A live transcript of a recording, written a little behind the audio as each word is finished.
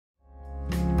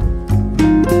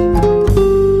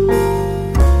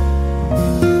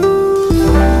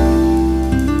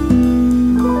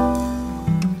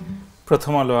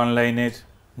প্রথম আলো অনলাইনের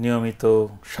নিয়মিত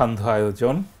সান্ধ্য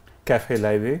আয়োজন ক্যাফে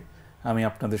লাইভে আমি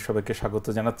আপনাদের সবাইকে স্বাগত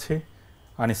জানাচ্ছি।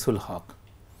 আনিসুল হক।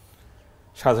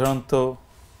 সাধারণত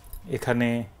এখানে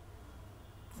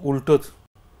উল্টো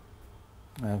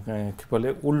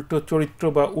উল্টো চরিত্র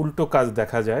বা উল্টো কাজ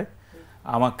দেখা যায়।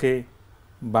 আমাকে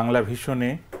বাংলা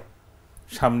ভীষণে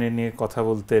সামনে নিয়ে কথা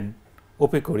বলতেন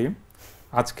ওপি করিম।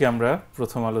 আজকে আমরা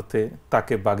প্রথম আলোতে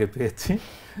তাকে বাগে পেয়েছি।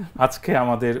 আজকে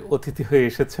আমাদের অতিথি হয়ে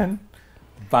এসেছেন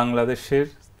বাংলাদেশের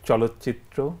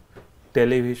চলচ্চিত্র,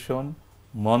 টেলিভিশন,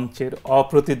 মঞ্চের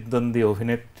অপ্রতিদ্বন্দ্বী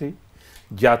অভিনেত্রী,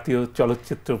 জাতীয়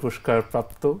চলচ্চিত্র পুরস্কার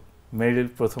প্রাপ্ত, মেরিল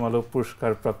প্রথম আলো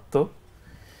পুরস্কার প্রাপ্ত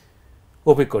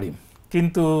ওপি করিম।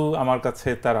 কিন্তু আমার কাছে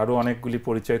তার আরও অনেকগুলি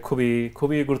পরিচয়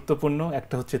খুবই গুরুত্বপূর্ণ।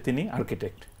 একটা হচ্ছে তিনি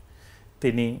আর্কিটেক্ট,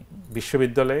 তিনি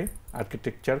বিশ্ববিদ্যালয়ে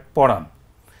আর্কিটেকচার পড়ান,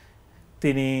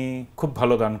 তিনি খুব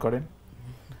ভালো গান করেন,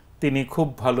 তিনি খুব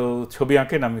ভালো ছবি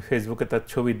আঁকেন। আমি ফেসবুকে তার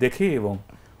ছবি দেখি এবং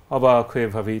অবাক হয়ে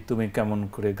ভাবি, তুমি কেমন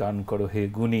করে গান করো হে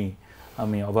গুণী,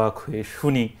 আমি অবাক হয়ে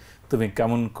শুনি তুমি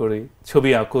কেমন করে ছবি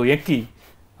আঁকো একই,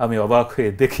 আমি অবাক হয়ে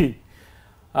দেখি।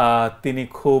 তিনি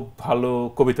খুব ভালো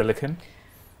কবিতা লেখেন,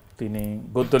 তিনি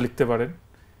গদ্য লিখতে পারেন,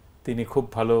 তিনি খুব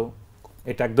ভালো,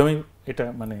 এটা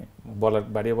মানে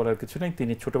বাড়িয়ে বলার কিছু নেই।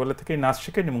 তিনি ছোটোবেলা থেকেই নাচ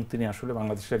শেখেন এবং তিনি আসলে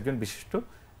বাংলাদেশের একজন বিশিষ্ট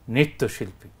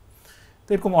নৃত্যশিল্পী। তো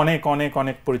এরকম অনেক অনেক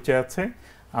অনেক পরিচয় আছে।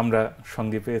 আমরা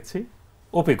সঙ্গে পেয়েছি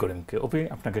ওপি করিমকে। ওপি,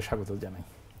 আপনাকে স্বাগত জানাই।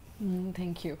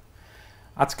 Thank you.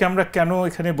 আজকে আমরা কেন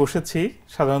এখানে বসেছি,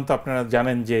 সাধারণত আপনারা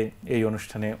জানেন যে এই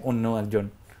অনুষ্ঠানে অন্য একজন,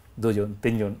 দুজন,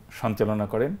 তিনজন সঞ্চালনা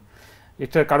করেন।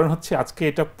 এটার কারণ হচ্ছে আজকে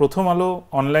এটা প্রথম আলো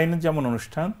অনলাইনে যেমন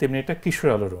অনুষ্ঠান, তেমনি এটা কিশোর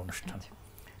আলোর অনুষ্ঠান।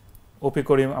 ওপি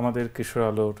করিম আমাদের কিশোর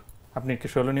আলোর, আপনি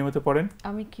কিশোর আলো নিয়মিত পড়েন?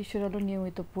 আমি কিশোর আলো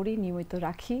নিয়মিত পড়ি, নিয়মিত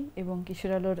রাখি, এবং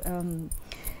কিশোর আলোর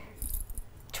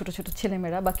ছোট ছোট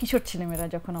ছেলেমেয়েরা বা কিশোর ছেলেমেয়েরা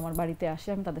যখন আমার বাড়িতে আসে,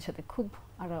 আমি তাদের সাথে খুব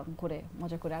আরাম করে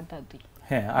মজা করে আড্ডা দিই।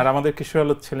 হ্যাঁ, আর আমাদের কিশোর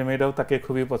আলোর ছেলেমেয়েরাও তাকে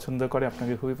খুবই পছন্দ করে,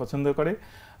 আপনাকে খুবই পছন্দ করে।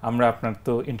 আমরা আপনার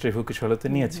তো ইন্টারভিউ কিশোর আলোতে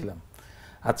নিয়েছিলাম।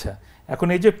 আচ্ছা, এখন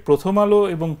এই যে প্রথম আলো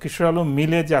এবং কিশোর আলো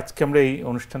মিলে যে আজকে আমরা এই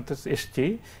অনুষ্ঠানটা এসেছি,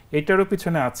 এইটারও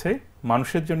পিছনে আছে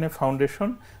মানুষের জন্য ফাউন্ডেশন,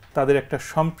 তাদের একটা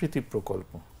সম্প্রীতি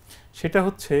প্রকল্প। সেটা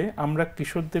হচ্ছে আমরা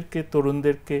কিশোরদেরকে,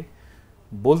 তরুণদেরকে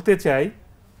বলতে চাই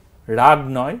রাগ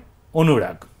নয়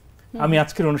অনুরাগ। আমি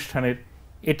আজকের অনুষ্ঠানের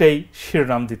এটাই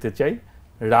শিরোনাম দিতে চাই,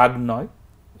 রাগ নয়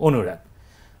অনুরাগ।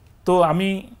 তো আমি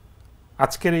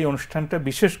আজকের এই অনুষ্ঠানটা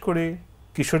বিশেষ করে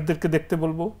কিশোরদেরকে দেখতে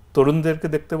বলবো, তরুণদেরকে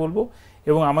দেখতে বলবো,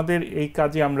 এবং আমাদের এই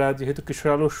কাজে আমরা যেহেতু কিশোর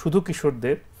আলো শুধু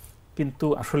কিশোরদের, কিন্তু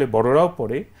আসলে বড়রাও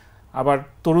পড়ে, আবার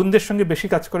তরুণদের সঙ্গে বেশি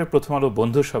কাজ করে প্রথম আলো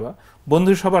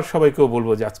বন্ধুসভার সবাইকেও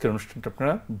বলবো যে আজকের অনুষ্ঠানটা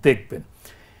আপনারা দেখবেন।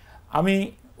 আমি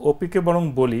ওপিকে বরং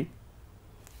বলি,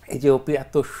 এই যে ওপি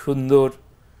এত সুন্দর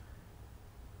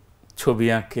ছবি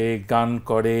আঁকে, গান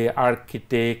করে,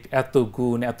 আর্কিটেক্ট, এত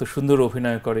গুণ, এত সুন্দর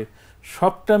অভিনয় করে,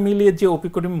 সবটা মিলিয়ে যে ওপি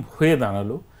করিম হয়ে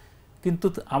দাঁড়ালো। কিন্তু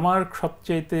আমার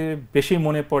সবচাইতে বেশি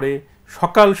মনে পড়ে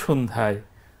সকাল সন্ধ্যায়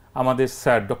আমাদের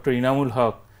স্যার ডক্টর ইনামুল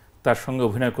হক তার সঙ্গে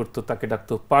অভিনয় করতো, তাকে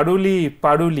ডাকতো পারুলি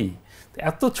পারুলি।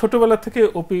 এত ছোটবেলা থেকে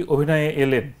ওপি অভিনয়ে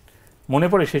এলেন, মনে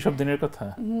পড়ে সেই সব দিনের কথা?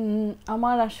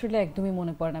 আমার আসলে একদমই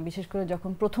মনে পড়ে না, বিশেষ করে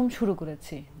যখন প্রথম শুরু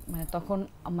করেছি, মানে তখন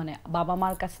বাবা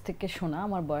মার কাছ থেকে শোনা,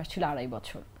 আমার বয়স ছিল 2.5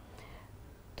 বছর।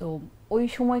 তো ওই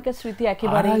সময়কার স্মৃতি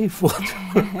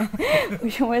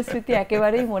ওই সময়ের স্মৃতি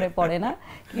একেবারেই মনে পড়ে না।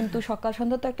 কিন্তু সকাল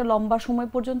সন্ধ্যা তো একটা লম্বা সময়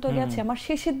পর্যন্ত গেছে। আমার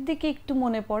শেষের দিকে একটু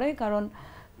মনে পড়ে, কারণ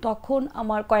তখন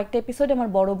আমার কয়েকটা এপিসোডে আমার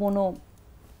বড় বোনও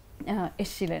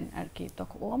এসছিলেন আর কি।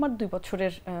 তখন ও আমার 2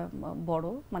 বছরের বড়,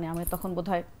 মানে আমি তখন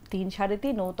বোধহয় 3,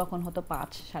 3.5, ও তখন হয়তো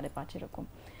 5, 5.5 এরকম।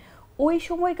 ওই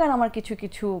সময়কার আমার কিছু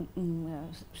কিছু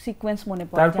সিকোয়েন্স মনে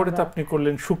পড়ে। তারপরে তো আপনি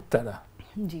করলেন শুকতারা।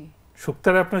 জি,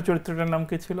 শুকতারা আপনার চরিত্রটার নাম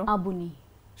কি ছিল? আবুনি।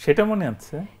 সেটা মনে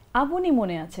আছে? আবুনি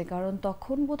মনে আছে, কারণ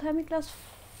তখন বোধহয় আমি ক্লাস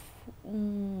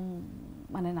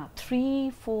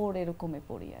 3-4 এরকমে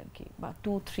পড়ি আর কি, বা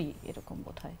 2-3 এরকম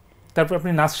বোধহয়। তারপর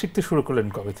আপনি নাচ শিখতে শুরু করলেন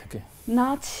কবে থেকে?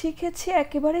 নাচ শিখেছি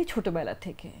একেবারেই ছোটবেলা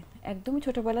থেকে, একদমই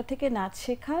ছোটবেলা থেকে নাচ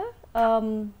শেখা।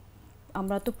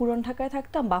 আমরা তো পুরান ঢাকায়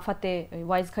থাকতাম, বাফাতে,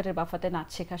 ওয়াইজঘাটের বাফাতে নাচ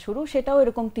শেখা শুরু, সেটাও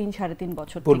এরকম 3-3.5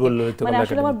 বছর থেকে। মানে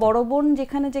আসলে আমার বড় বোন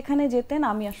যেখানে যেখানে যেতেন,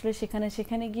 আমি আসলে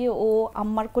সেখানে গিয়ে, ও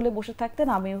আম্মার কোলে বসে থাকতেন,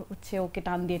 আমি হচ্ছে ওকে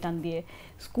টান দিয়ে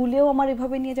স্কুলেও আমার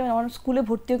এভাবে নিয়ে যাবেন। আমার স্কুলে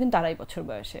ভর্তিও কিন্তু 2.5 বছর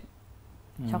বয়সে,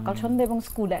 সকাল সন্ধ্যা এবং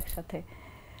স্কুল একসাথে।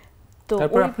 তো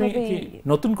তারপর আপনি কি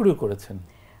নতুন করে করেছেন?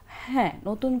 হ্যাঁ,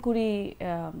 নতুন করে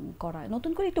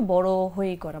একটু বড়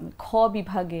হয়ে করা। আমি খ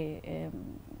বিভাগে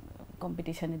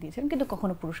কম্পিটিশনে দিয়েছিলাম, কিন্তু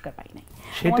কখনো পুরস্কার পাই নাই।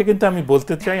 সেটা কিন্তু আমি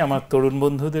বলতে চাই আমার তরুণ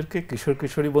বন্ধুদেরকে, কিশোর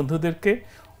কিশোরী বন্ধুদেরকে,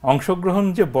 অংশগ্রহণ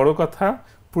যে বড় কথা,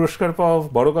 পুরস্কার পাওয়া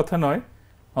বড় কথা নয়,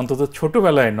 অন্তত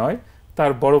ছোটবেলায় নয়,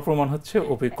 তার বড় প্রমাণ হচ্ছে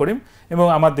ওপি করিম, এবং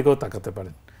আমার দিকেও তাকাতে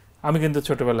পারেন। আমি কিন্তু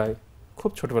ছোটবেলায়,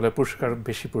 খুব ছোটবেলায়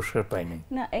বেশি পুরস্কার পাইনি।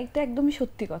 না, এটা একদমই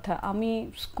সত্যি কথা। আমি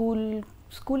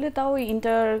স্কুলে তাও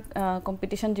ইন্টার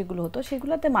কম্পিটিশন যেগুলো হতো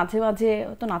সেগুলোতে মাঝে মাঝে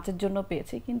হয়তো নাচের জন্য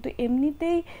পেয়েছি, কিন্তু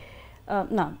এমনিতেই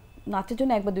না, নাচের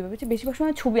জন্য একবার দুইবার পেয়েছি, বেশিরভাগ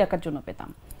সময় ছবি আঁকার জন্য পেতাম।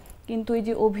 কিন্তু এই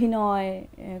যে অভিনয়,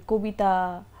 কবিতা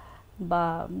বা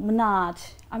নাচ,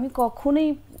 আমি কখনোই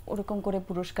ওরকম করে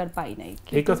পুরস্কার পাই নাই।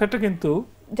 এই কথাটা কিন্তু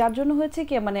যার জন্য হয়েছে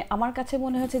কি, মানে আমার কাছে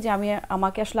মনে হয়েছে যে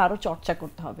আমাকে আসলে আরো চর্চা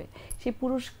করতে হবে। সেই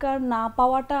পুরস্কার না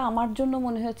পাওয়াটা আমার জন্য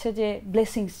মনে হচ্ছে যে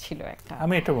ব্লেসিংস ছিল একটা।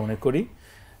 আমি এটা মনে করি।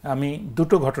 আমি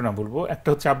দুটো ঘটনা বলবো, একটা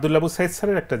হচ্ছে আব্দুল আবু সাইদ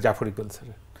স্যারের, একটা জাফর ইকবাল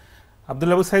স্যারের।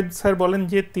 আব্দুল আবু সাইদ স্যার বলেন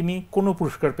যে তিনি কোনো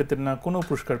পুরস্কার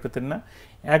পেতেন না।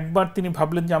 একবার তিনি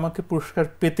ভাবলেন যে আমাকে পুরস্কার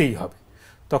পেতেই হবে,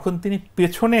 তখন তিনি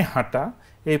পেছনে হাঁটা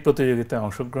এই প্রতিযোগিতায়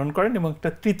অংশগ্রহণ করেন এবং একটা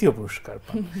তৃতীয় পুরস্কার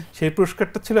পান। সেই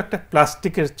পুরস্কারটা ছিল একটা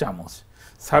প্লাস্টিকের চামচ।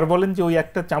 স্যার বলেন যে ওই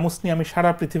একটা চামচ নিয়ে আমি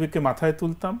সারা পৃথিবীকে মাথায়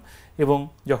তুলতাম, এবং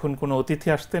যখন কোনো অতিথি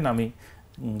আসতেন আমি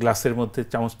গ্লাসের মধ্যে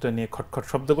চামচটা নিয়ে খটখট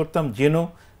শব্দ করতাম, যেন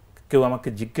কেউ আমাকে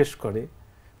জিজ্ঞেস করে,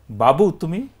 বাবু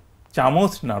তুমি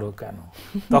চামচ নাড়ো কেন?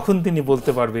 তখন তিনি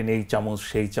বলতে পারবেন এই চামচ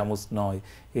সেই চামচ নয়,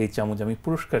 এই চামচ আমি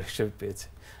পুরস্কার হিসেবে পেয়েছি।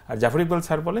 আর জাফর ইকবাল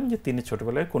স্যার বলেন যে তিনি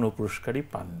ছোটবেলায় কোনো পুরস্কারই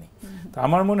পাননি। তো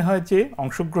আমার মনে হয় যে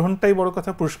অংশগ্রহণটাই বড়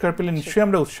কথা। পুরস্কার পেলে নিশ্চয়ই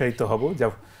আমরা উৎসাহিত হব,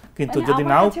 কিন্তু যদি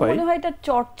নাও পাই, মনে হয় এটা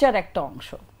চর্চার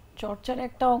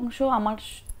একটা অংশ। আমার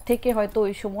থেকে হয়তো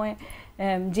ওই সময়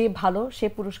যে ভালো সে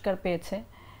পুরস্কার পেয়েছে।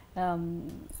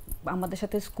 আমাদের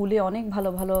সাথে স্কুলে অনেক ভালো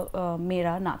ভালো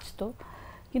মেয়েরা নাচতো,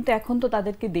 কিন্তু এখন তো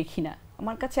তাদেরকে দেখি না।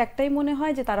 আমার কাছে একটাই মনে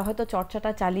হয় যে তারা হয়তো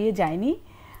চর্চাটা চালিয়ে যায়নি।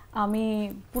 আমি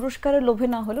পুরস্কারের লোভে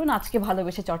না হলেও নাচকে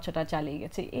ভালোবেসে চর্চাটা চালিয়ে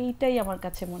গেছে, এইটাই আমার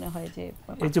কাছে মনে হয় যে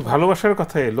এই যে ভালোবাসার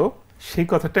কথা এলো, সেই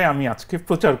কথাটাই আমি আজকে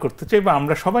প্রচার করতে চাই, বা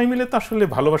আমরা সবাই মিলে তো আসলে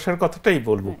ভালোবাসার কথাটাই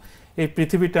বলবো। এই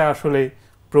পৃথিবীটা আসলে,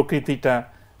 প্রকৃতিটা,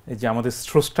 এই যে আমাদের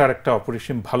স্রষ্টার একটা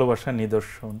অপরিসীম ভালোবাসার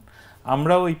নিদর্শন,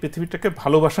 আমরাও এই পৃথিবীটাকে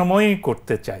ভালোবাসাময়ই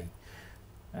করতে চাই।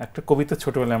 একটা কবিতা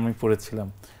ছোটবেলায় আমি পড়েছিলাম,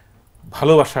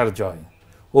 ভালোবাসার জয়।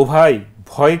 ও ভাই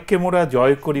ভয়কে মোরা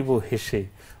জয় করিব হেসে,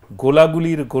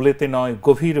 গোলাগুলির গোলেতে নয়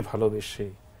গভীর ভালোবেসে।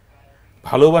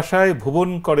 ভালোবাসায় ভুবন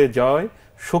করে জয়,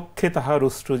 সখ্যে তাহার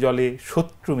অশ্রু জলে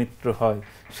শত্রু মিত্র হয়,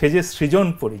 সে যে সৃজন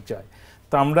পরিচয়।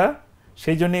 তো আমরা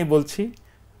সেই জন্যই বলছি,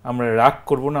 আমরা রাগ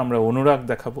করব না, আমরা অনুরাগ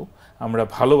দেখাবো, আমরা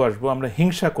ভালোবাসবো, আমরা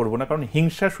হিংসা করব না, কারণ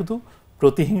হিংসা শুধু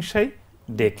প্রতিহিংসাই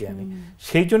ডেকে আনে।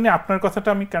 সেই জন্য আপনার কথাটা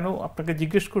আমি কেন আপনাকে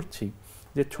জিজ্ঞেস করছি,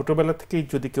 যে ছোটবেলা থেকেই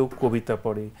যদি কেউ কবিতা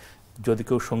পড়ে, যদি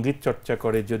কেউ সঙ্গীত চর্চা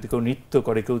করে, যদি কেউ নৃত্য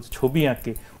করে, কেউ ছবি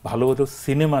আঁকে, ভালো ভালো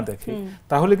সিনেমা দেখে,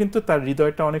 তাহলে কিন্তু তার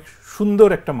হৃদয়টা অনেক সুন্দর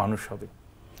একটা মানুষ হবে।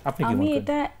 আপনি কি মনে করেন? আমি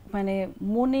এটা মানে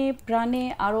মনে প্রাণে,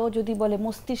 আরো যদি বলে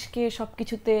মস্তিষ্কে,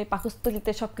 সবকিছুতে,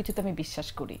 পাকস্থলীতে সবকিছুতে আমি বিশ্বাস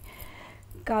করি।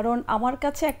 কারণ আমার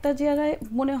কাছে একটা জায়গায়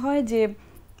মনে হয় যে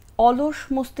অলস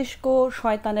মস্তিষ্ক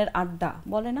শয়তানের আড্ডা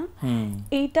বলে না,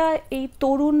 এইটা এই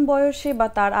তরুণ বয়সে বা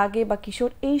তার আগে বা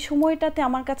কিশোর এই সময়টাতে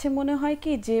আমার কাছে মনে হয়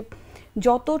কি যে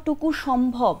যতটুকু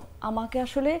সম্ভব আমাকে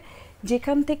আসলে,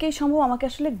 যেখান থেকেই সম্ভব আমাকে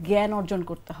আসলে জ্ঞান অর্জন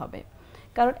করতে হবে।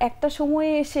 কারণ একটা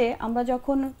সময়ে এসে আমরা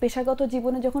যখন পেশাগত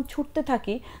জীবনে যখন ছুটতে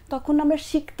থাকি, তখন আমরা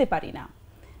শিখতে পারি না।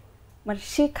 মানে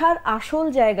শেখার আসল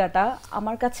জায়গাটা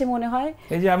আমার কাছে মনে হয়,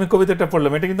 এই যে আমি কবিতাটা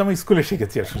পড়লাম, এটা কিন্তু আমি স্কুলে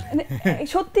শিখেছি আসলে।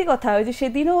 সত্যি কথা। ওই যে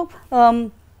সেদিনও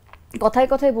কথায়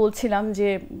কথায় বলছিলাম যে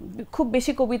খুব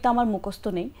বেশি কবিতা আমার মুখস্থ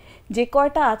নেই, যে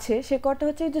কয়টা আছে সে কয়টা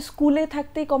হচ্ছে যে স্কুলে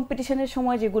থাকতেই কম্পিটিশনের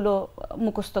সময় যেগুলো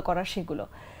মুখস্থ করার সেগুলো।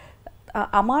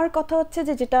 আমার কথা হচ্ছে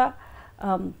যে যেটা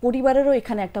পরিবারেরও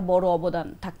এখানে একটা বড় অবদান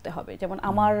থাকতে হবে। যেমন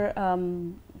আমার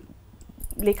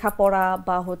লেখাপড়া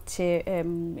বা হচ্ছে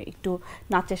একটু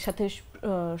নাচের সাথে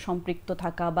সম্পৃক্ত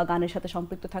থাকা বা গানের সাথে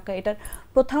সম্পৃক্ত থাকা, এটার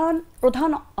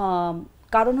প্রধান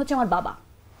কারণ হচ্ছে আমার বাবা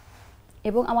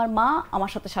এবং আমার মা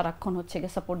আমার সাথে সারাক্ষণ হচ্ছে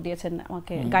সাপোর্ট দিয়েছেন,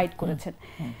 আমাকে গাইড করেছেন।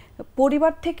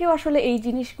 পরিবার থেকেও আসলে এই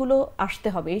জিনিসগুলো আসতে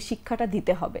হবে, এই শিক্ষাটা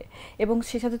দিতে হবে, এবং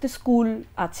সে সাথে স্কুল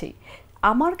আছেই।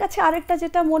 আমার কাছে আরেকটা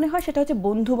যেটা মনে হয় সেটা হচ্ছে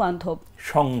বন্ধু বান্ধব,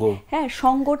 সঙ্গ। হ্যাঁ,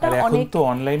 সঙ্গটা অনেক, তো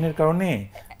অনলাইনের কারণে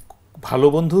ভালো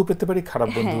বন্ধুও পেতে পারি, খারাপ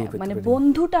বন্ধুও পেতে পারি। মানে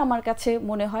বন্ধুটা আমার কাছে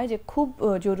মনে হয় যে খুব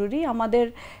জরুরি। আমাদের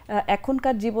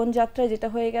এখনকার জীবনযাত্রায় যেটা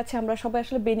হয়ে গেছে, আমরা সবাই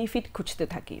আসলে বেনিফিট খুঁজতে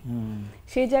থাকি।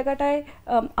 সেই জায়গাটায়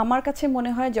আমার কাছে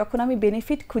মনে হয় যখন আমি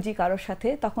বেনিফিট খুঁজি কারোর সাথে,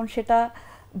 তখন সেটা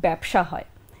ব্যবসা হয়।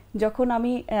 যখন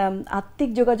আমি আত্মিক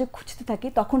যোগাযোগ খুঁজতে থাকি,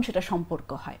 তখন সেটা সম্পর্ক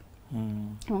হয়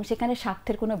এবং সেখানে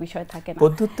স্বার্থের কোনো বিষয় থাকে না।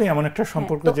 বন্ধুত্ব এমন একটা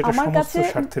সম্পর্ক যেটা সমস্ত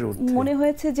স্বার্থের ঊর্ধ্বে। মনে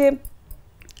হয়েছে যে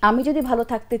আমি যদি ভালো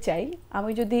থাকতে চাই,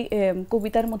 আমি যদি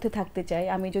কবিতার মধ্যে থাকতে চাই,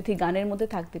 আমি যদি গানের মধ্যে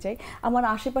থাকতে চাই, আমার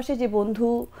আশেপাশে যে বন্ধু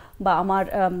বা আমার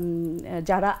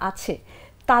যারা আছে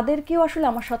তাদেরকেও আসলে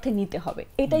আমার সাথে নিতে হবে।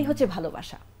 এটাই হচ্ছে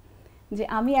ভালোবাসা। যে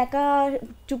আমি একা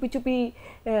চুপি চুপি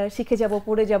শিখে যাব,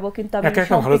 পড়ে যাব, কিন্তু আমি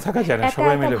একা ভালো থাকা যায় না,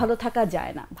 সবাই মিলে ভালো থাকা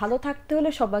যায় না। ভালো থাকতে হলে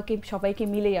সবাইকে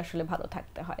মিলেই আসলে ভালো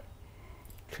থাকতে হয়,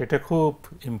 সেটা খুব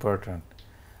ইম্পর্ট্যান্ট।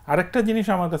 আরেকটা জিনিস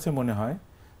আমার কাছে মনে হয়,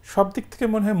 সব দিক থেকে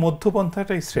মনে হয়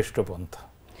মধ্যপন্থাটাই শ্রেষ্ঠ পন্থা।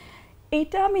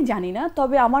 এইটা আমি জানি না,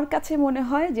 তবে আমার কাছে মনে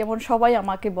হয়, যেমন সবাই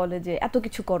আমাকে বলে যে এত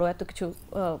কিছু করো, এত কিছু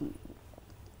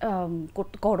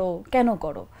করো, কেন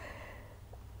করো?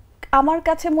 আমার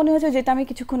কাছে মনে হচ্ছে, যেটা আমি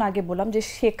কিছুক্ষণ আগে বললাম, যে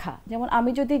শেখা। যেমন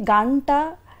আমি যদি গানটা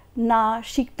না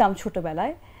শিখতাম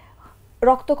ছোটবেলায়,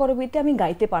 রক্তকরবীতে আমি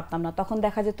গাইতে পারতাম না, তখন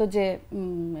দেখা যেত যে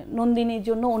নন্দিনীর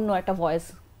জন্য অন্য একটা ভয়েস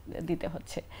দিতে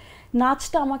হচ্ছে।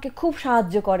 নাচটা আমাকে খুব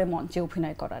সাহায্য করে মঞ্চে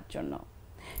অভিনয় করার জন্য।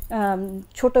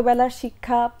 ছোটবেলার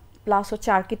শিক্ষা প্লাস হচ্ছে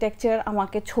আর্কিটেকচার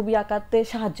আমাকে ছবি আঁকাতে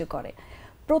সাহায্য করে।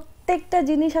 প্রত্যেকটা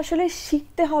জিনিস আসলে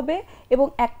শিখতে হবে, এবং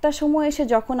একটা সময় এসে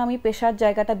যখন আমি পেশার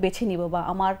জায়গাটা বেছে নিব বা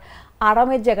আমার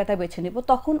আরামের জায়গাটা বেছে নিব,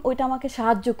 তখন ওইটা আমাকে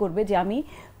সাহায্য করবে যে আমি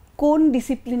কোন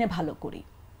ডিসিপ্লিনে ভালো করি।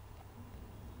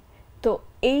 তো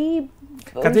এই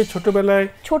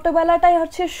ছোটবেলাটাই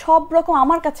হচ্ছে সব রকম,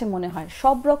 আমার কাছে মনে হয়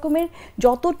সব রকমের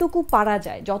যতটুকু পারা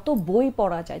যায়, যত বই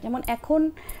পড়া যায়। যেমন এখন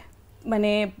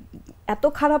মানে এত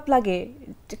খারাপ লাগে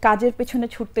কাজের পেছনে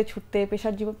ছুটতে ছুটতে,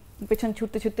 পেশার জীবন পেছনে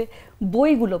ছুটতে ছুটতে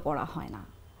বইগুলো পড়া হয় না।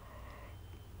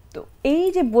 তো এই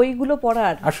যে বইগুলো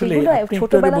পড়ার, আসলে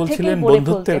ছোটবেলা থেকেই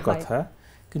বন্ধুত্বের কথা,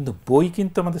 কিন্তু বই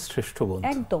কিন্তু আমাদের শ্রেষ্ঠ বন্ধু।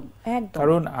 একদম একদম।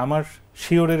 কারণ আমার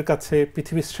শিওরের কাছে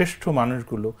পৃথিবীর শ্রেষ্ঠ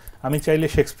মানুষগুলো, আমি চাইলে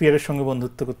শেক্সপিয়ারের সঙ্গে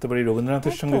বন্ধুত্ব করতে পারি,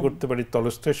 রবীন্দ্রনাথের সঙ্গে করতে পারি,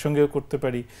 টলস্টয়ের সঙ্গেও করতে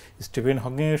পারি, স্টিফেন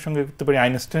হকিং এর সঙ্গে করতে পারি,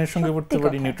 আইনস্টাইনের সঙ্গে করতে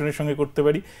পারি, নিউটনের সঙ্গে করতে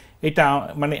পারি। এটা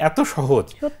মানে এত সহজ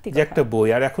যে একটা বই।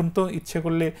 আর এখন তো ইচ্ছে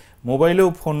করলে মোবাইলেও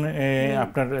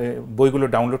আপনার বইগুলো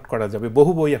ডাউনলোড করা যাবে,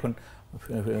 বহু বই এখন।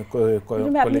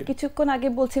 আপনি কিছুক্ষণ আগে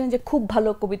বলছিলেন যে খুব ভালো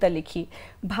কবিতা লিখি,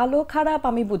 ভালো খারাপ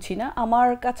আমি বুঝি না। আমার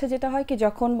কাছে যেটা হয় কি,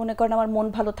 যখন মনে করেন আমার মন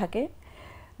ভালো থাকে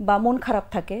বা মন খারাপ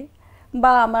থাকে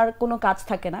বা আমার কোনো কাজ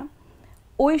থাকে না,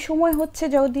 ওই সময় হচ্ছে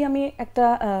যদি আমি একটা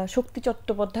শক্তি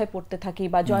চট্টোপাধ্যায় পড়তে থাকি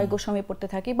বা জয় গোস্বামী পড়তে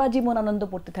থাকি বা জীবনানন্দ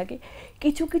পড়তে থাকি,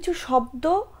 কিছু কিছু শব্দ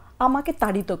আমাকে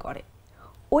তাড়িত করে।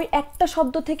 ওই একটা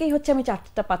শব্দ থেকেই হচ্ছে আমি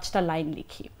 4-5টা লাইন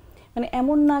লিখি। মানে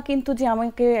এমন না কিন্তু যে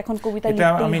আমাকে এখন কবিতা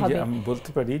লিখতেই হবে। আমি বলতে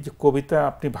পারি যে কবিতা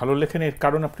আপনি ভালো লেখেন এর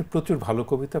কারণ আপনি প্রচুর ভালো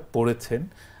কবিতা পড়েছেন,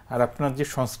 আর আপনার যে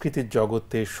সংস্কৃতির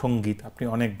জগতে সঙ্গীত, আপনি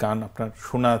অনেক গান আপনার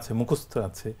শোনা আছে, মুখস্থ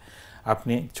আছে।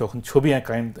 আপনি যখন ছবি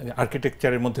আঁকেন,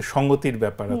 আর্কিটেকচারের মধ্যে সঙ্গতির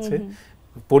ব্যাপার আছে,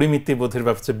 পরিমিতি বোধের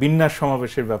ব্যাপার আছে, বিন্যাস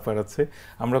সমাবেশের ব্যাপার আছে।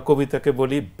 আমরা কবিতাকে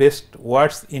বলি best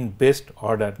words in best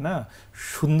order, না?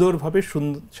 সুন্দরভাবে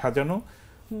সাজানো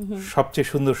সবচেয়ে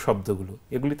সুন্দর শব্দগুলো,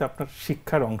 এগুলি তো আপনার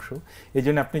শিক্ষার অংশ। এই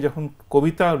জন্য আপনি যখন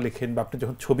কবিতা লেখেন বা আপনি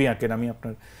যখন ছবি আঁকেন, আমি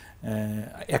আপনার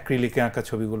অ্যাক্রিলিকে আঁকা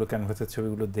ছবিগুলো, ক্যানভাসের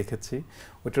ছবিগুলো দেখেছি,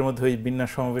 ওটার মধ্যে ওই বিন্যাস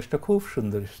সমাবেশটা খুব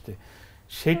সুন্দর এসছে।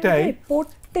 সেটাই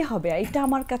পড়তে হবে। এটা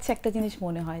আমার কাছে একটা জিনিস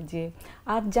মনে হয় যে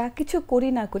আর যা কিছু করি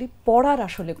না করি, পড়ার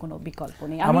আসলে কোনো বিকল্প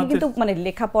নেই। আমি কিন্তু মানে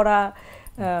লেখাপড়া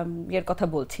এর কথা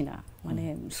বলছি না, মানে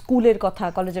স্কুলের কথা,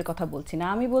 কলেজের কথা বলছি না।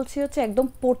 আমি বলছি হচ্ছে একদম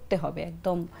পড়তে হবে,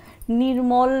 একদম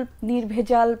নির্মল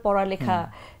নির্ভেজাল পড়ালেখা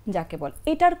যাকে বল,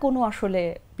 এটার কোনো আসলে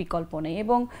বিকল্প নেই।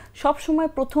 এবং সব সময়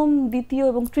প্রথম, দ্বিতীয়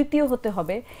এবং তৃতীয় হতে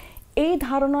হবে, এই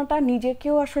ধারণাটা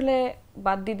নিজেকেও আসলে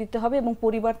বাদ দিয়ে দিতে হবে এবং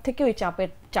পরিবার থেকে ওই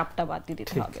চাপটা বাদ দিয়ে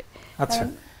দিতে হবে। আচ্ছা,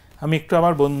 আমি একটু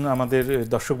আমাদের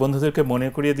দর্শক বন্ধুদেরকে মনে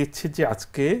করিয়ে দিচ্ছি যে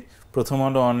আজকে প্রথম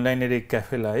আলো অনলাইনের এই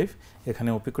ক্যাফে লাইভ, এখানে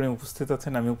অপিকরিম উপস্থিত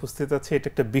আছেন, আমি উপস্থিত আছি। এটা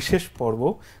একটা বিশেষ পর্ব,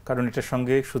 কারণ এটার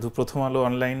সঙ্গে শুধু প্রথম আলো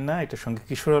অনলাইন না, এটার সঙ্গে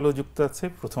কিশোর আলো যুক্ত আছে,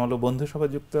 প্রথম আলো বন্ধুসভা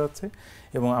যুক্ত আছে,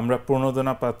 এবং আমরা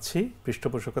প্রণোদনা পাচ্ছি,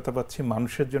 পৃষ্ঠপোষকতা পাচ্ছি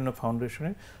মানুষের জন্য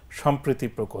ফাউন্ডেশনের সম্প্রীতি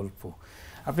প্রকল্প।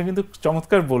 আপনি কিন্তু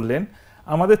চমৎকার বললেন।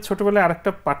 আমাদের ছোটবেলায়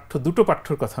আরেকটা দুটো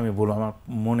পাঠ্যর কথা আমি বলবো, আমার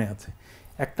মনে আছে।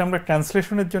 একটা আমরা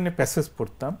ট্রান্সলেশনের জন্য প্যাসেজ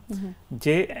পড়তাম,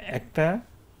 যে একটা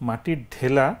মাটির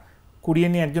ঢেলা কুড়িয়ে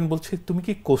নিয়ে একজন বলছে, তুমি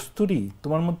কি কস্তুরী,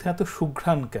 তোমার মধ্যে এত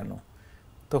সুঘ্রাণ কেন?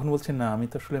 তখন বলছে, না, আমি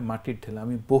তো আসলে মাটির ঢেলা,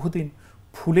 আমি বহুদিন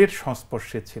ফুলের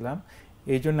সংস্পর্শে ছিলাম,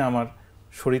 এই জন্য আমার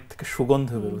শরীর থেকে সুগন্ধ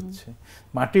বেরোচ্ছে।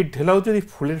 মাটির ঢেলাও যদি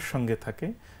ফুলের সঙ্গে থাকে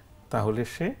তাহলে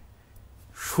সে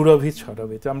সুরভি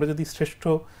ছড়াবে। তো আমরা যদি শ্রেষ্ঠ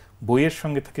বইয়ের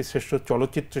সঙ্গে থাকি, শ্রেষ্ঠ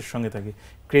চলচ্চিত্রের সঙ্গে থাকি,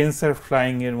 ক্রেনস আর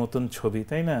ফ্লাইং এর মতন ছবি,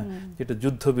 তাই না, যেটা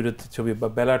যুদ্ধবিরোধী ছবি, বা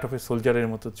ব্যালাড অফ এ সোলজারের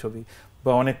মতো ছবি,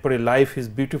 বা অনেক পরে লাইফ ইজ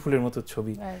বিউটিফুলের মতো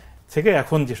ছবি থেকে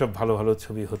এখন যেসব ভালো ভালো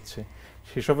ছবি হচ্ছে,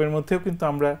 সেসবের মধ্যেও কিন্তু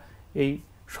আমরা এই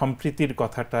সম্প্রীতির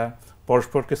কথাটা,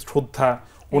 পরস্পরকে শ্রদ্ধা,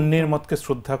 অন্যের মতকে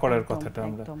শ্রদ্ধা করার কথাটা,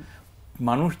 আমরা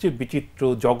মানুষ যে বিচিত্র,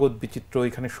 জগৎ বিচিত্র,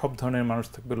 এখানে সব ধরনের মানুষ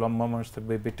থাকবে, লম্বা মানুষ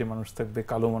থাকবে, বেটে মানুষ থাকবে,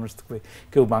 কালো মানুষ থাকবে,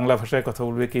 কেউ বাংলা ভাষায় কথা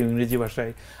বলবে, কেউ ইংরেজি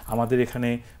ভাষায়, আমাদের এখানে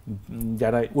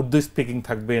যারা উর্দু স্পিকিং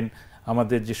থাকবেন,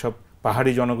 আমাদের যেসব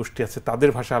পাহাড়ি জনগোষ্ঠী আছে, তাদের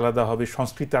ভাষা আলাদা হবে,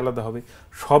 সংস্কৃতি আলাদা হবে,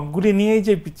 সবগুলি নিয়েই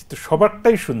যে বিচিত্র,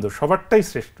 সবারটাই সুন্দর, সবারটাই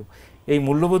শ্রেষ্ঠ, এই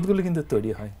মূল্যবোধগুলো কিন্তু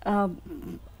তৈরি হয়।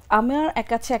 আমার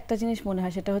কাছে একটা জিনিস মনে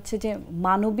হয়, সেটা হচ্ছে যে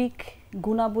মানবিক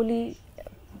গুণাবলী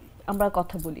আমরা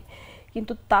কথা বলি,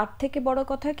 কিন্তু তার থেকে বড়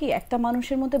কথা কি, একটা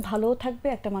মানুষের মধ্যে ভালোও থাকবে,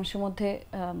 একটা মানুষের মধ্যে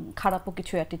খারাপও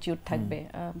কিছু অ্যাটিটিউড থাকবে,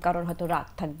 কারোর হয়তো রাগ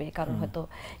থাকবে, কারোর হয়তো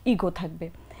ইগো থাকবে।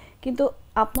 কিন্তু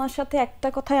আপনার সাথে একটা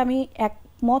কথায় আমি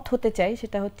একমত হতে চাই,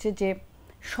 সেটা হচ্ছে যে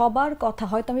সবার কথা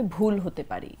হয়তো আমি ভুল হতে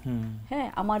পারি, হ্যাঁ,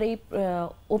 আমার এই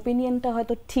ওপিনিয়নটা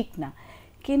হয়তো ঠিক না,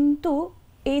 কিন্তু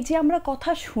এই যে আমরা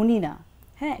কথা শুনি না,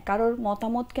 হ্যাঁ, কারোর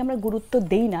মতামতকে আমরা গুরুত্ব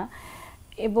দেই না,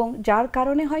 এবং যার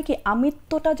কারণে হয় কি,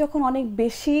 আমিত্বটা যখন অনেক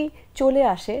বেশি চলে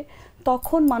আসে,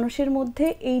 তখন মানুষের মধ্যে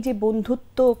এই যে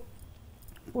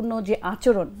বন্ধুত্বপূর্ণ যে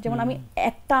আচরণ, যেমন আমি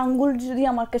একটা আঙ্গুল যদি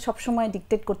আমাকে সবসময়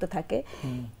ডিকটেট করতে থাকে,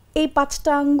 এই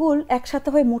 5টা আঙ্গুল একসাথে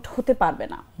হয়ে মুঠ হতে পারবে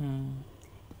না।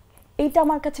 এইটা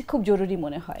আমার কাছে খুব জরুরি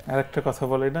মনে হয়। আর একটা কথা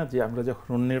বলে না, যে আমরা যখন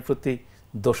অন্যের প্রতি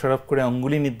দোষারোপ করে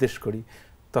আঙ্গুলি নির্দেশ করি,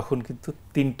 তখন কিন্তু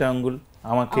 3টা আঙ্গুল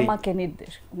আমাকে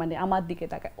নির্দেশ, মানে আমার দিকে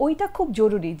তাকায়। ওইটা খুব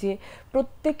জরুরি, যে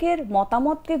প্রত্যেকের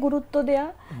মতামতকে গুরুত্ব দেয়া,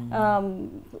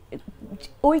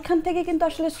 ওইখান থেকে কিন্তু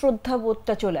আসলে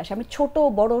শ্রদ্ধাবোধটা চলে আসে। আমি ছোট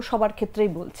বড় সবার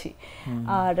ক্ষেত্রেই বলছি।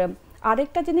 আর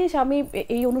আরেকটা জিনিস আমি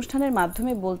এই অনুষ্ঠানের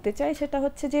মাধ্যমে বলতে চাই, সেটা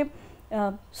হচ্ছে যে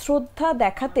শ্রদ্ধা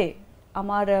দেখাতে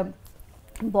আমার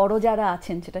বড় যারা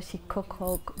আছেন, সেটা শিক্ষক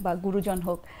হোক বা গুরুজন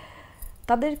হোক,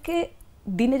 তাদেরকে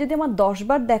দিনে যদি আমার 10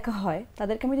 বার দেখা হয়,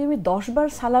 তাদেরকে আমি যদি 10 বার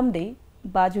সালাম দেই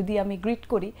বা যদি আমি গ্রিট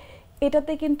করি,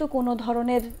 এটাতে কিন্তু কোনো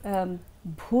ধরনের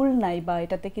ভুল নাই, বা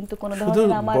এটাতে কিন্তু কোনো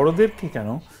ধরনের আমার বড়দের কি কেন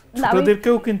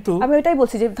ছোটদেরকেও কিন্তু আমি ওইটাই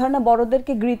বলছি, যে ধরেন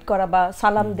বড়দেরকে গ্রিট করা বা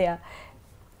সালাম দেয়া,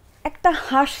 একটা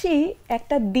হাসি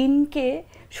একটা দিনকে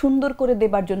সুন্দর করে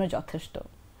দেবার জন্য যথেষ্ট।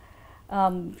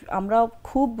 আমরা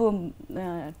খুব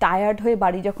টায়ার্ড হয়ে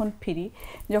বাড়ি যখন ফিরি,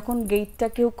 যখন গেটটা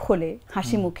কেউ খোলে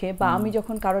হাসি মুখে, বা আমি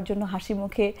যখন কারোর জন্য হাসি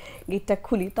মুখে গেটটা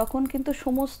খুলি, তখন কিন্তু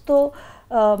সমস্ত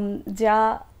যা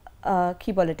কি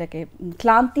বলে এটাকে,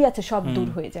 ক্লান্তি আছে সব দূর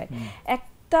হয়ে যায়।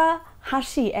 একটা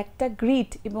হাসি, একটা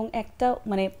গ্রিট এবং একটা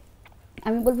মানে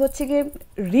আমি বলবো হচ্ছে গিয়ে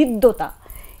হৃদ্যতা,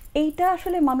 এইটা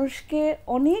আসলে মানুষকে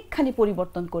অনেকখানি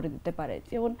পরিবর্তন করে দিতে পারে।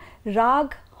 যেমন রাগ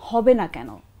হবে না কেন,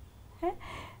 হ্যাঁ,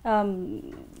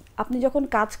 আপনি যখন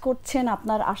কাজ করছেন,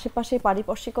 আপনার আশেপাশে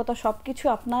পারিপার্শ্বিকতা সব কিছু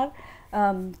আপনার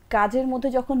কাজের মধ্যে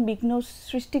যখন বিঘ্ন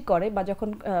সৃষ্টি করে বা যখন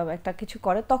একটা কিছু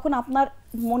করে, তখন আপনার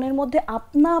মনের মধ্যে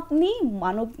আপনি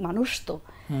মানুষ তো,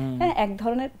 হ্যাঁ, এক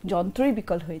ধরনের যন্ত্রই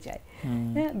বিকল হয়ে যায়,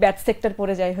 হ্যাঁ, ব্যাড সেক্টর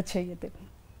পড়ে যায় হচ্ছে ইয়েতে।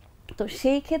 তো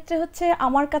সেই ক্ষেত্রে হচ্ছে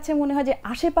আমার কাছে মনে হয় যে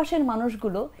আশেপাশের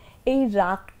মানুষগুলো এই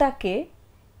রাগটাকে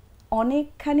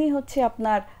অনেকখানি হচ্ছে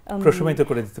আপনার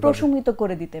প্রশমিত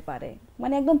করে দিতে পারে,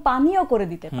 মানে একদম পানীয় করে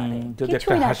দিতে পারে,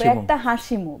 কিছুই না তো একটা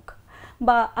হাসি মুখ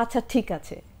বা আচ্ছা ঠিক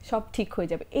আছে সব ঠিক হয়ে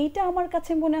যাবে। এইটা আমার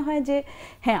কাছে মনে হয় যে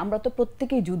হ্যাঁ, আমরা তো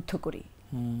প্রত্যেকেই যুদ্ধ করি,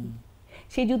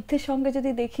 সেই যুদ্ধের সঙ্গে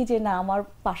যদি দেখি যে না, আমার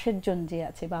পাশের জন যে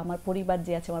আছে বা আমার পরিবার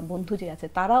যে আছে, আমার বন্ধু যে আছে,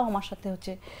 তারাও আমার সাথে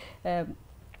হচ্ছে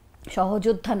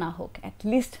সহযোদ্ধা না হোক,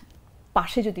 অ্যাটলিস্ট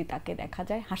পাশে যদি তাকে দেখা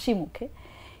যায় হাসি মুখে,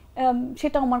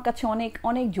 সেটা আমার কাছে অনেক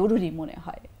অনেক জরুরি মনে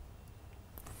হয়।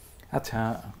 আচ্ছা,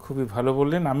 খুবই ভালো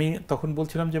বললেন। আমি তখন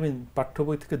বলছিলাম যে আমি পাঠ্য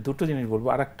বই থেকে দুটো জিনিস বলবো।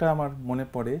 আর একটা আমার মনে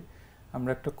পড়ে,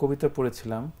 আমরা একটা কবিতা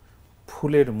পড়েছিলাম,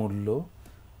 ফুলের মূল্য,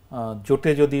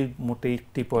 জোটে যদি মোটে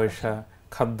 1টি পয়সা,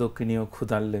 খাদ্য কিনিও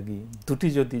ক্ষুধার লাগি, 2টি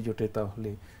যদি জোটে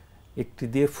তাহলে 1টি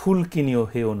দিয়ে ফুল কিনিও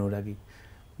হে অনুরাগী,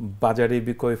 বাজারে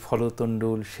বিকয়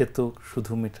ফলতণ্ডুল, সেতু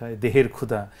শুধু মেটায় দেহের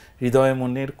ক্ষুধা, হৃদয়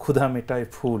মনের ক্ষুধা মেটায়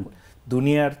ফুল,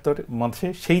 দুনিয়ার তোর মধ্যে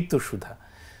সেই তো সুধা।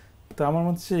 তো আমার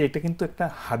মনে হচ্ছে এটা কিন্তু একটা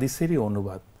হাদিসেরই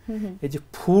অনুবাদ। এই যে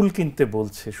ফুল কিনতে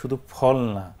বলছে, শুধু ফল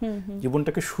না,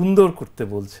 জীবনটাকে সুন্দর করতে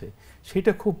বলছে,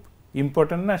 সেটা খুব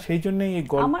ইম্পর্টেন্ট না? সেই জন্যই এই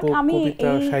গল্প,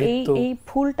 কবিতা, সাহিত্য, এই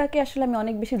ফুলটাকে আসলে আমি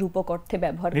অনেক বেশি রূপক অর্থে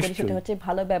ব্যবহার করি। সেটা হচ্ছে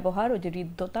ভালো ব্যবহার, ওই যে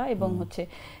হৃদ্যতা এবং হচ্ছে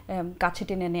কাছে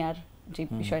টেনে নেয়ার যে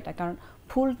বিষয়টা। কারণ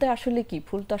ফুলটা আসলে কি,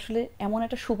 ফুল তো আসলে এমন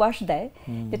একটা সুবাস দেয়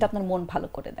যেটা আপনার মন ভালো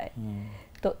করে দেয়।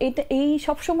 তো এইটা এই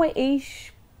সবসময় এই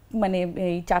মানে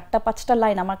এই 4টা-5টা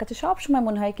লাইন আমার কাছে সব সময়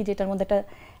মনে হয় কি, যেটার মধ্যে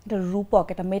একটা রূপক,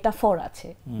 একটা মেটাফর আছে,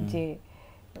 যে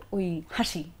ওই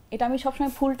হাসি, এটা আমি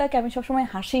সবসময় ফুলটাকে আমি সবসময়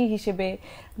হাসি হিসেবে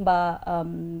বা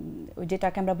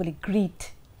যেটাকে আমরা বলি গ্রিট,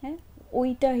 হ্যাঁ,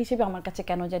 ওইটা হিসেবে আমার কাছে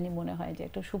কেন জানি মনে হয় যে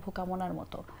একটা শুভকামনার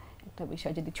মতো একটা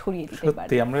বিষয় যদি ছড়িয়ে দিতে পারি।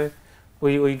 সত্যি আমরা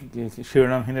ওই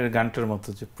শিরোনামহীনের গানটার মতো,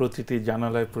 যে প্রতিটি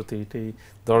জানালায় প্রতিটি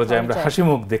দরজায় আমরা হাসি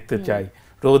মুখ দেখতে চাই,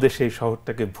 রোদে সেই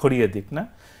শহরটাকে ভরিয়ে দিক না।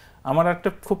 আমার একটা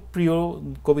খুব প্রিয়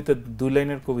কবিতা, 2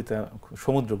 লাইনের কবিতা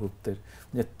সমুদ্রগুপ্তের,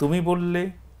 যে তুমি বললে,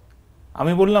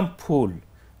 আমি বললাম ফুল,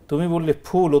 তুমি বললে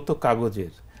ফুল ও তো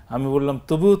কাগজের, আমি বললাম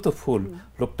তবুও তো ফুল,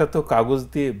 লোকটা তো কাগজ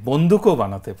দিয়ে বন্দুকও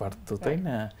বানাতে পারতো, তাই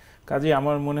না? কাজে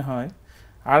আমার মনে হয়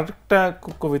আরেকটা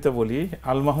কবিতা বলি,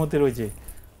 আল মাহমুদের ওই যে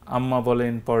আম্মা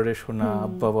বলেন পরে শোনা,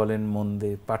 আব্বা বলেন মন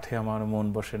দে, পাঠে আমার মন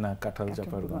বসে না কাঁঠাল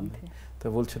চাপার গন্ধে। তো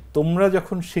বলছে তোমরা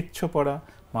যখন শিখছো পড়া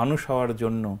মানুষ হওয়ার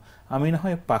জন্য, আমি না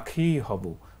হয় পাখিই হব,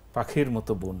 পাখির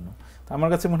মতো বন্য। তো আমার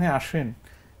কাছে মনে হয় আসেন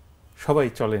সবাই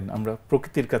চলেন আমরা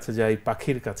প্রকৃতির কাছে যাই,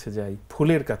 পাখির কাছে যাই,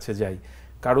 ফুলের কাছে যাই,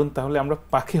 কারণ তাহলে আমরা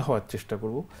পাখি হওয়ার চেষ্টা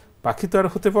করব। পাখি তো আর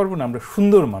হতে পারবো না, আমরা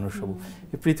সুন্দর মানুষ হব।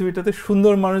 এই পৃথিবীটাতে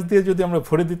সুন্দর মানুষ দিয়ে যদি আমরা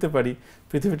ভরে দিতে পারি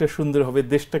পৃথিবীটা সুন্দর হবে,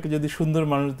 দেশটাকে যদি সুন্দর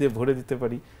মানুষ দিয়ে ভরে দিতে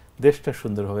পারি দেশটা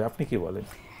সুন্দর হবে। আপনি কি বলেন?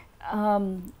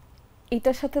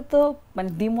 এটার সাথে তো মানে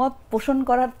দ্বিমত পোষণ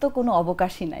করার তো কোনো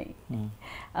অবকাশই নাই।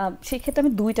 সেই ক্ষেত্রে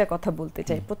আমি দুইটা কথা বলতে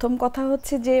চাই। প্রথম কথা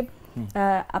হচ্ছে যে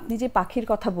আপনি যে পাখির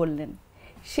কথা বললেন,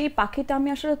 সেই পাখিটা আমি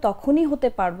আসলে তখনই হতে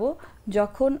পারবো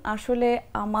যখন আসলে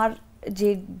আমার যে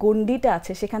গণ্ডিটা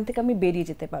আছে সেখান থেকে আমি বেরিয়ে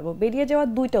যেতে পারবো। বেরিয়ে যাওয়ার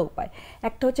দুইটা উপায়,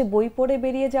 একটা হচ্ছে বই পড়ে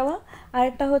বেরিয়ে যাওয়া, আর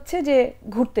একটা হচ্ছে যে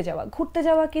ঘুরতে যাওয়া। ঘুরতে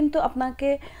যাওয়া কিন্তু আপনাকে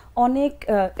অনেক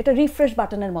এটা রিফ্রেশ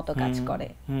বাটনের মতো কাজ করে।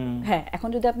 হ্যাঁ, এখন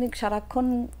যদি আপনি সারাক্ষণ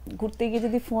ঘুরতে গিয়ে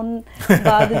যদি ফোন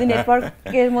বা যদি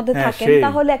নেটওয়ার্কের মধ্যে থাকেন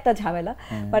তাহলে একটা ঝামেলা,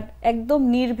 বাট একদম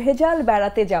নির্ভেজাল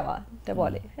বেড়াতে যাওয়া এটা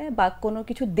বলে, হ্যাঁ, বা কোনো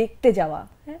কিছু দেখতে যাওয়া,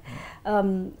 হ্যাঁ,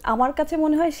 আমার কাছে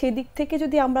মনে হয় সেই দিক থেকে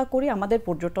যদি আমরা করি আমাদের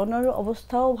পর্যটনের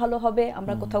অবস্থাও ভালো হবে,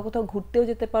 আমরা কোথাও কোথাও ঘুরতেও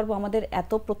যেতে পারবো, আমাদের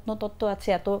এত প্রত্নতত্ত্ব আছে,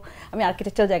 এত আমি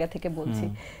আর্কিটেকচার জায়গা থেকে বলছি,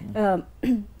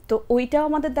 তো ওইটাও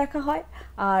আমাদের দেখা হয়।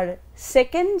 আর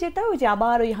সেকেন্ড যেটা ওই যে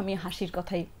আবার ওই আমি হাসির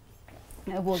কথাই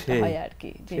বলতে হয় আর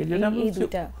কি, যে এই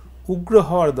দুইটা উগ্র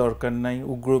হওয়ার দরকার নাই,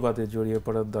 উগ্রবাদে জড়িয়ে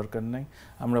পড়ার দরকার নাই,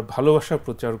 আমরা ভালোবাসা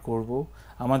প্রচার করব।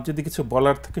 আমার যদি কিছু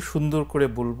বলার থেকে সুন্দর করে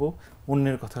বলবো,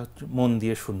 অন্যের কথা মন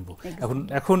দিয়ে শুনবো।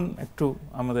 এখন একটু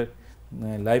আমাদের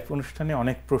লাইভ অনুষ্ঠানে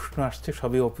অনেক প্রশ্ন আসছে,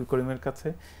 সবই অপি করিমের কাছে।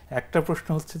 একটা প্রশ্ন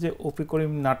হচ্ছে যে অপি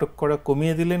করিম নাটক করা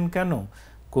কমিয়ে দিলেন কেন?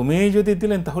 কমিয়ে যদি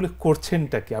দিলেন তাহলে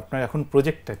করছেনটা কি, আপনার এখন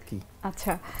প্রজেক্টটা কি?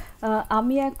 আচ্ছা,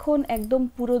 আমি এখন একদম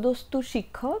পুরোদস্তু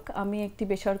শিক্ষক। আমি একটি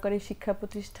বেসরকারি শিক্ষা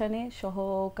প্রতিষ্ঠানে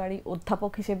সহকারী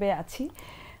অধ্যাপক হিসেবে আছি,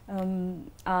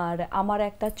 আর আমার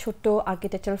একটা ছোট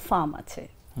আর্কিটেকচারাল ফার্ম আছে।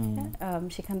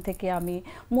 সেখান থেকে আমি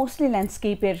মোস্টলি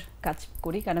ল্যান্ডস্কেপের কাজ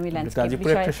করি, কারণ আমি ল্যান্ডস্কেপ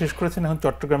বিষয়ে শেষ করেছেন, এখন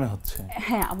চট্টগ্রামে হচ্ছে।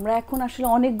 হ্যাঁ, আমরা এখন আসলে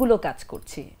অনেকগুলো কাজ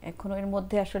করছি। এখন এর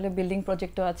মধ্যে আসলে বিল্ডিং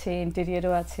প্রজেক্টও আছে,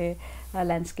 ইন্টেরিয়রও আছে,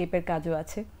 ল্যান্ডস্কেপের কাজও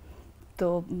আছে। তো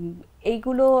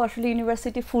এইগুলো আসলে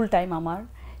ইউনিভার্সিটি ফুল টাইম আমার,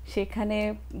 সেখানে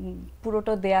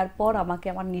পুরোটা দেওয়ার পর আমাকে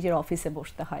আমার নিজের অফিসে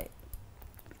বসতে হয়।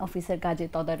 অফিসের কাজে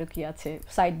তদারকি আছে,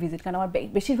 সাইট ভিজিট, কারণ আমার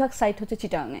বেশিরভাগ সাইট হচ্ছে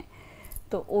চিটাগাংয়ে।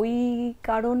 তো ওই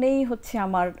কারণেই হচ্ছে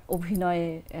আমার অভিনয়ে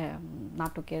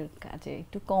নাটকের কাজে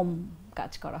একটু কম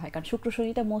কাজ করা হয়, কারণ শুক্র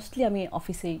শনিটা মোস্টলি আমি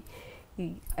অফিসেই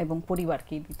এবং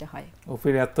পরিবারকেই দিতে হয়।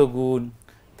 অফির এত গুণ,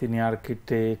 তিনি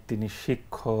আর্কিটেক্ট, তিনি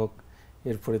শিক্ষক,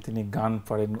 এরপরে তিনি গান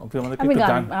পারেন।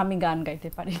 আমি গান গাইতে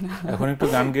পারি না। এখন একটু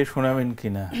গান গেয়ে শোনাবেন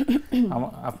কিনা?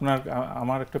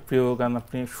 আমার একটা প্রিয় গান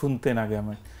আপনি শুনতেন আগে।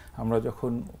 আমরা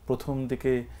যখন প্রথম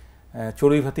দিকে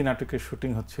চড়ুইভাতি নাটকের শুটিং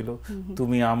হচ্ছিল,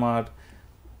 তুমি আমার,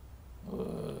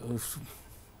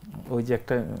 ওই যে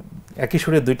একটা একই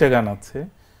সুরে দুইটা গান আছে,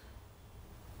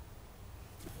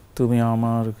 তুমি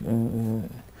আমার,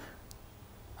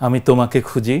 আমি তোমাকে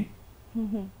খুঁজি,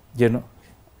 যেন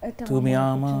তুমি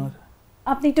আমার,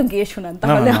 আপনি একটু গেয়ে শোনান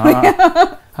তাহলে।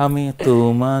 আমি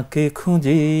তোমাকে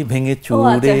খুঁজি ভেঙে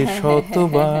চুরে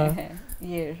শতবার,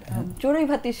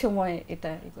 চড়ুইভাতির সময়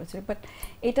এটা করেছে। বাট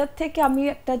এটার থেকে আমি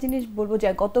একটা জিনিস বলবো যে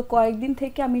গত কয়েকদিন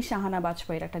থেকে আমি শাহানা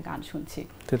বাজপেয়ীর একটা গান শুনছি।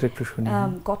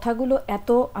 কথাগুলো এত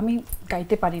আমি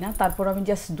গাইতে পারি না, তারপর আমি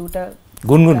জাস্ট দুটা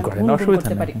গুনগুন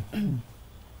করতে পারি।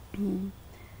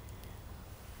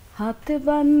 হাত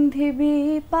বান্ধিবি,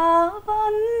 পা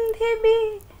বান্ধিবি,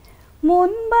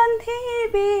 মন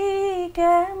বান্ধিবি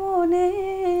কেমনে,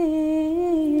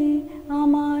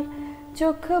 আমার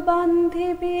চোখ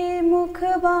বান্ধিবি, মুখ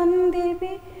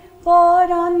বান্ধিবি,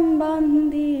 পরাণ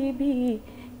বান্ধিবি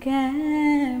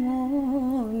কেমনে।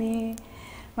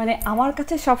 মানে আমার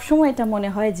কাছে সবসময় এটা মনে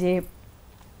হয় যে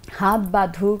হাত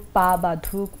বাঁধুক, পা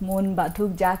বাঁধুক, মন বাঁধুক,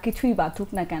 যা কিছুই বাঁধুক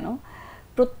না কেন,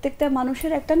 প্রত্যেকটা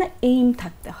মানুষের একটা না এইম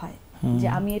থাকতে হয় যে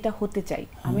আমি এটা হতে চাই।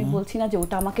 আমি বলছি না যে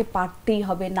ওটা আমাকে পারতেই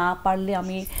হবে, না পারলে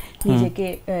আমি নিজেকে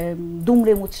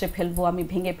দুমড়ে মুচড়ে ফেলবো, আমি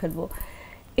ভেঙে ফেলবো,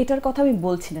 এটার কথা আমি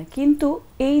বলছি না। কিন্তু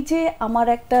এই যে আমার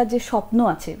একটা যে স্বপ্ন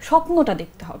আছে, স্বপ্নটা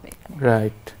দেখতে হবে।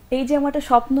 রাইট। এই যে আমার একটা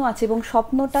স্বপ্ন আছে এবং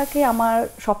স্বপ্নটাকে, আমার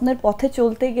স্বপ্নের পথে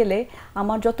চলতে গেলে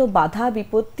আমার যত বাধা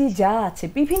বিপত্তি যা আছে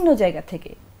বিভিন্ন জায়গা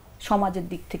থেকে, সমাজের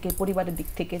দিক থেকে, পরিবারের দিক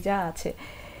থেকে যা আছে,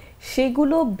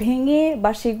 সেগুলো ভেঙে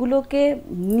বা সেগুলোকে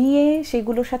নিয়ে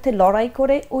সেগুলোর সাথে লড়াই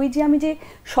করে ওই যে আমি যে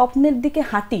স্বপ্নের দিকে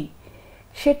হাঁটি,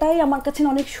 সেটাই আমার কাছে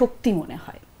অনেক শক্তি মনে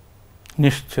হয়।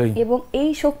 নিশ্চয়ই। এবং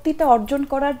এই শক্তিটা অর্জন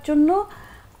করার জন্য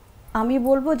আমি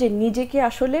বলবো যে নিজেকে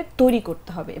আসলে তৈরি করতে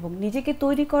হবে, এবং নিজেকে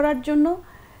তৈরি করার জন্য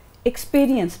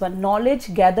এক্সপেরিয়েন্স বা নলেজ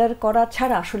গ্যাদার করা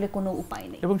ছাড়া আসলে কোনো উপায়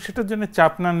নেই। এবং সেটার জন্য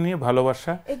চাপ না নিয়ে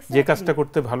ভালোবাসা, যে কাজটা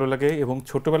করতে ভালো লাগে এবং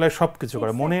ছোটবেলায় সব কিছু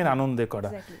করা, মনের আনন্দে করা।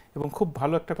 এবং খুব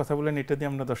ভালো একটা কথা বলেন, এটা দিয়ে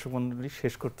আমরা দর্শক মণ্ডলী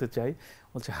শেষ করতে চাই।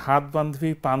 বলছে হাত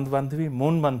বান্ধবী, পান্থ বান্ধবী,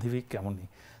 মন বান্ধবী কেমনই।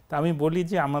 তা আমি বলি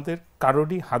যে আমাদের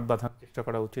কারোরই হাত বাঁধার চেষ্টা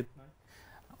করা উচিত নয়,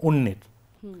 অন্যের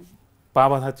পা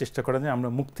বাঁধার চেষ্টা করা যায়। আমরা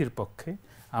মুক্তির পক্ষে,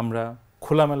 আমরা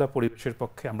খোলামেলা পরিবেশের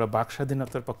পক্ষে, আমরা বাক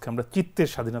স্বাধীনতার পক্ষে, আমরা চিত্তের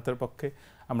স্বাধীনতার পক্ষে,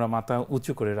 আমরা মাথা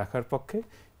উঁচু করে রাখার পক্ষে।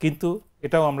 কিন্তু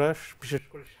এটাও আমরা বিশেষ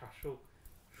করে শাসক,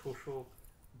 শোষক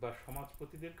বা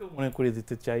সমাজপতিদেরকেও মনে করিয়ে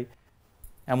দিতে চাই,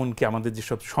 এমনকি আমাদের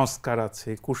যেসব সংস্কার আছে,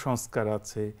 কুসংস্কার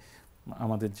আছে,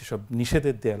 আমাদের যেসব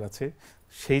নিষেধের দেয়াল আছে,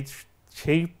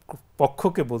 সেই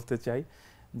পক্ষকে বলতে চাই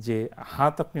যে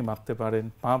হাত আপনি বাঁধতে পারেন,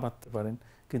 পা বাঁধতে পারেন,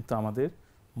 কিন্তু আমাদের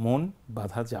মন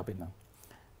বাঁধা যাবে না।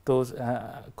 তো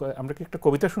আমরা কি একটা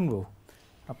কবিতা শুনবো?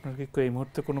 আপনার কি এই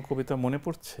মুহূর্তে কোনো কবিতা মনে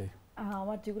পড়ছে?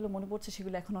 আমার যেগুলো মনে পড়ছে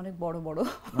সেগুলো এখন অনেক বড় বড়।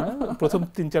 প্রথম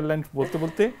 3-4 লাইন বলতে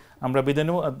বলতে আমরা বিদায়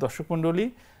নেব। দর্শক মণ্ডলী,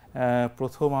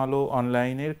 প্রথম আলো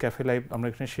অনলাইনের ক্যাফে লাইভ আমরা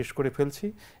এখানে শেষ করে ফেলছি,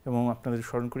 এবং আপনাদের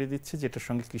স্মরণ করিয়ে দিচ্ছি যে এটার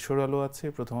সঙ্গে কিশোর আলো আছে,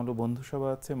 প্রথম আলো বন্ধুসভা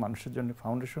আছে, মানুষের জন্য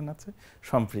ফাউন্ডেশন আছে,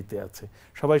 সম্প্রীতি আছে।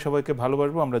 সবাই সবাইকে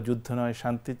ভালোবাসবো। আমরা যুদ্ধ নয়,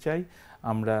 শান্তি চাই।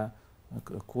 আমরা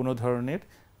কোনো ধরনের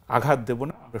আঘাত দেব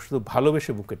না, আমরা শুধু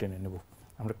ভালোবেসে বুকে টেনে নেব।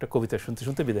 আমরা একটা কবিতা শুনতে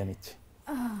শুনতে বিদায় নিচ্ছি।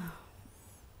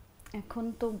 এখন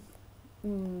তো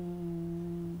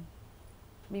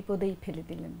বিপদেই ফেলে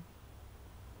দিলেন।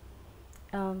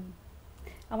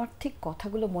 আমার ঠিক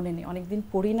কথাগুলো মনে নেই, অনেকদিন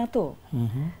পড়ি না তো।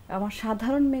 আমার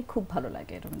সাধারণ মেয়ে খুব ভালো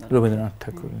লাগে, রবীন্দ্রনাথ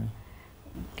ঠাকুর।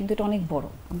 কিন্তু এটা অনেক বড়,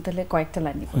 আমি তাহলে কয়েকটা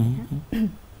লাইনই পড়ি।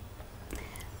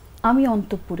 আমি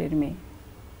অন্তঃপুরের মেয়ে,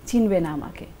 চিনবে না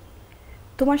আমাকে।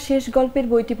 তোমার শেষ গল্পের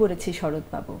বইটি পড়েছি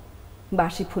শরৎবাবু,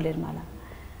 বাসি ফুলের মালা।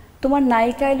 তোমার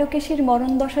নায়িকা এলোকেশীর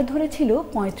মরণ দশা ধরেছিল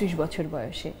 35 বছর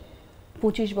বয়সে।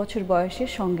 25 বছর বয়সে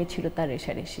সঙ্গে ছিল তার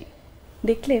রেশারেশি।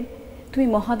 দেখলে তুমি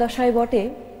মহাদশায় বটে,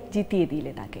 জিতিয়ে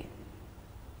দিলে তাকে।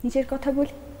 নিজের কথা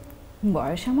বলি,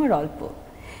 বয়স আমার অল্প,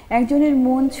 একজনের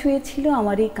মন ছুঁয়েছিল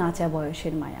আমার এই কাঁচা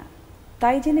বয়সের মায়া।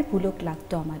 তাই জেনে পুলক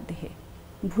লাগতো আমার দেহে।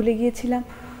 ভুলে গিয়েছিলাম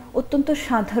অত্যন্ত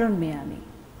সাধারণ মেয়ে আমি।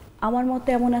 আমার মতো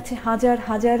এমন আছে হাজার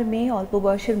হাজার মেয়ে, অল্প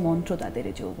বয়সের মন্ত্র তাদের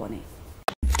যৌবনে।